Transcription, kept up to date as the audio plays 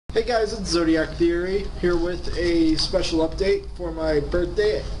Hey guys, it's Zodiac Theory here with a special update for my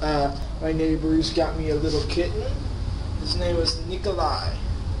birthday. My neighbors got me a little kitten. His name is Nikolai.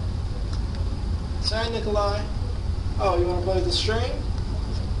 Say hi, Nikolai. Oh, you want to play with the string?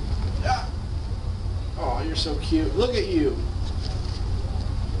 Yeah. Oh, you're so cute. Look at you.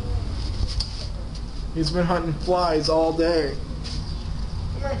 He's been hunting flies all day.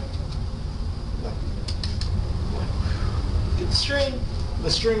 Come here. Get the string. The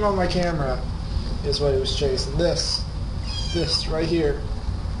string on my camera is what he was chasing. This right here.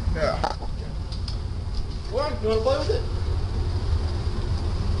 Yeah. What? You want to play with it?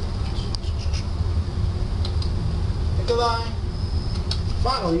 Nikolai.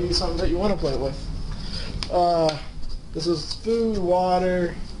 Fine, I'll give you something that you want to play with. This is food,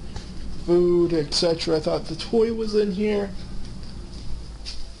 water, food, etc. I thought the toy was in here.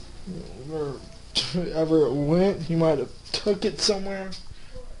 Wherever it went, he might have took it somewhere.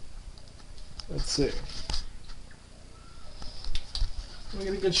 Let's see. Let me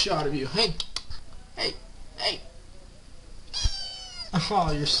get a good shot of you. Hey! Hey! Hey!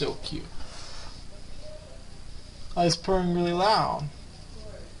 Oh, you're so cute. I was purring really loud.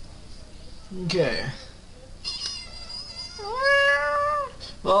 Okay.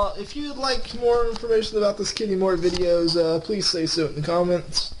 Well, if you'd like more information about this kitty, more videos, please say so in the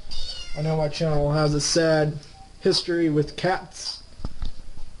comments. I know my channel has a sad history with cats.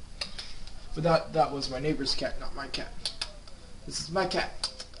 But that was my neighbor's cat, not my cat. This is my cat.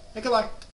 Nikolai.